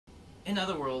In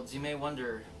Otherworlds, you may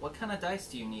wonder, what kind of dice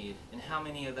do you need, and how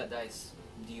many of that dice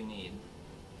do you need?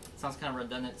 It sounds kind of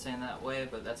redundant saying that way,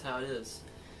 but that's how it is.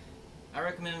 I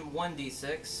recommend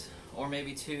 1d6, or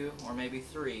maybe 2, or maybe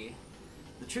 3.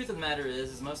 The truth of the matter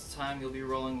is most of the time you'll be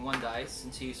rolling 1 dice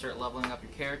until you start leveling up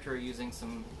your character or using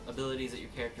some abilities that your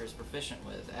character is proficient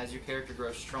with. As your character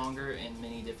grows stronger in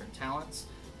many different talents,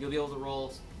 you'll be able to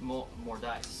roll more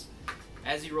dice.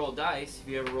 As you roll dice, if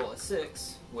you ever roll a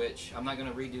 6, which I'm not going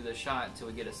to redo the shot until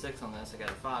we get a 6 on this, I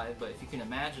got a 5, but if you can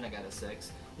imagine I got a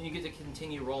 6, then you get to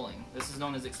continue rolling. This is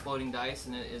known as exploding dice,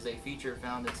 and it is a feature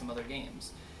found in some other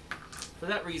games. For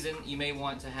that reason, you may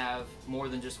want to have more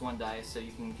than just 1 dice so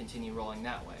you can continue rolling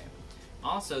that way.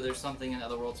 Also, there's something in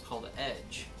Otherworlds called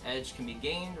edge. Edge can be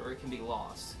gained or it can be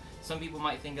lost. Some people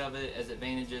might think of it as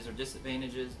advantages or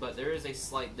disadvantages, but there is a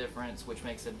slight difference which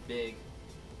makes a big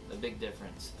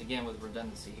difference. Again, with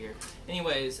redundancy here.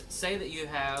 Anyways, say that you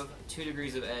have 2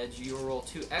 degrees of edge, you will roll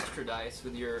 2 extra dice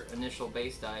with your initial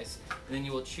base dice, and then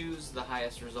you will choose the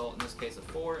highest result, in this case a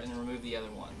 4, and then remove the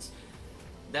other ones.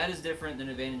 That is different than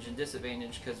advantage and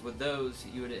disadvantage, because with those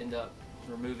you would end up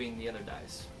removing the other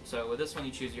dice. So with this one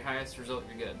you choose your highest result,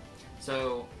 you're good.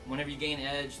 So whenever you gain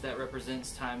edge, that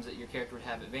represents times that your character would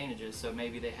have advantages. So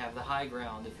maybe they have the high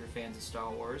ground if you're fans of Star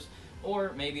Wars,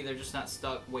 or maybe they're just not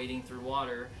stuck wading through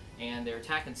water and they're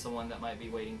attacking someone that might be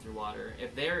wading through water.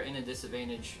 If they're in a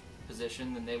disadvantaged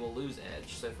position, then they will lose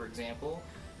edge. So for example,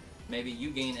 maybe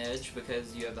you gain edge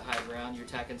because you have the high ground, you're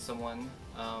attacking someone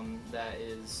that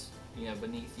is, you know,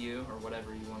 beneath you, or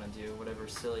whatever you want to do, whatever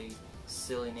silly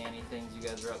nanny things you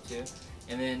guys are up to.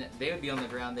 And then they would be on the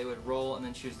ground, they would roll and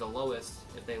then choose the lowest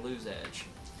if they lose edge.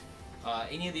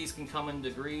 Any of these can come in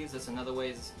degrees. That's another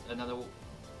way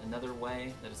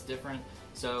that it's different.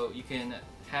 So you can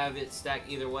have it stack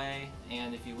either way,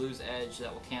 and if you lose edge,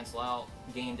 that will cancel out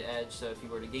gained edge. So if you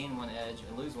were to gain 1 edge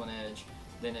and lose 1 edge,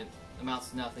 then it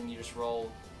amounts to nothing. You just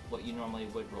roll what you normally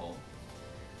would roll.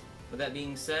 With that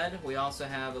being said, we also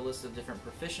have a list of different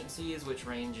proficiencies, which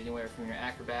range anywhere from your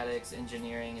acrobatics,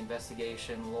 engineering,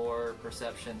 investigation, lore,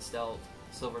 perception, stealth,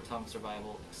 silver tongue,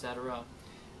 survival, etc.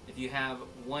 If you have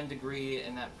 1 degree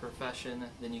in that profession,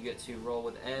 then you get to roll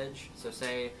with edge. So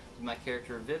say my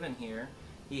character Viven here,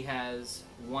 he has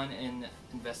 1 in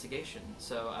investigation.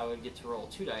 So I would get to roll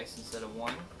 2 dice instead of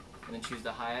 1, and then choose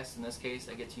the highest. In this case,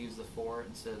 I get to use the 4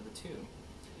 instead of the 2.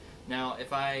 Now,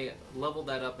 if I level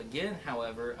that up again,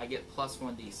 however, I get plus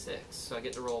 1d6. So I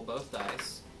get to roll both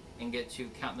dice and get to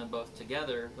count them both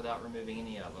together without removing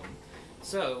any of them.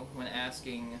 So, when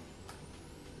asking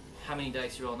how many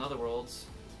dice you roll in Otherworlds,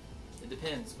 it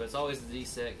depends, but it's always the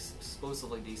d6,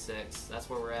 exclusively d6. That's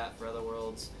where we're at for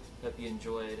Otherworlds. Hope you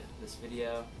enjoyed this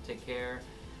video. Take care.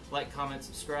 Like, comment,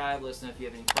 subscribe. Let us know if you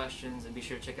have any questions, and be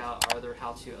sure to check out our other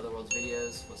How To Otherworlds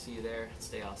videos. We'll see you there.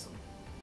 Stay awesome.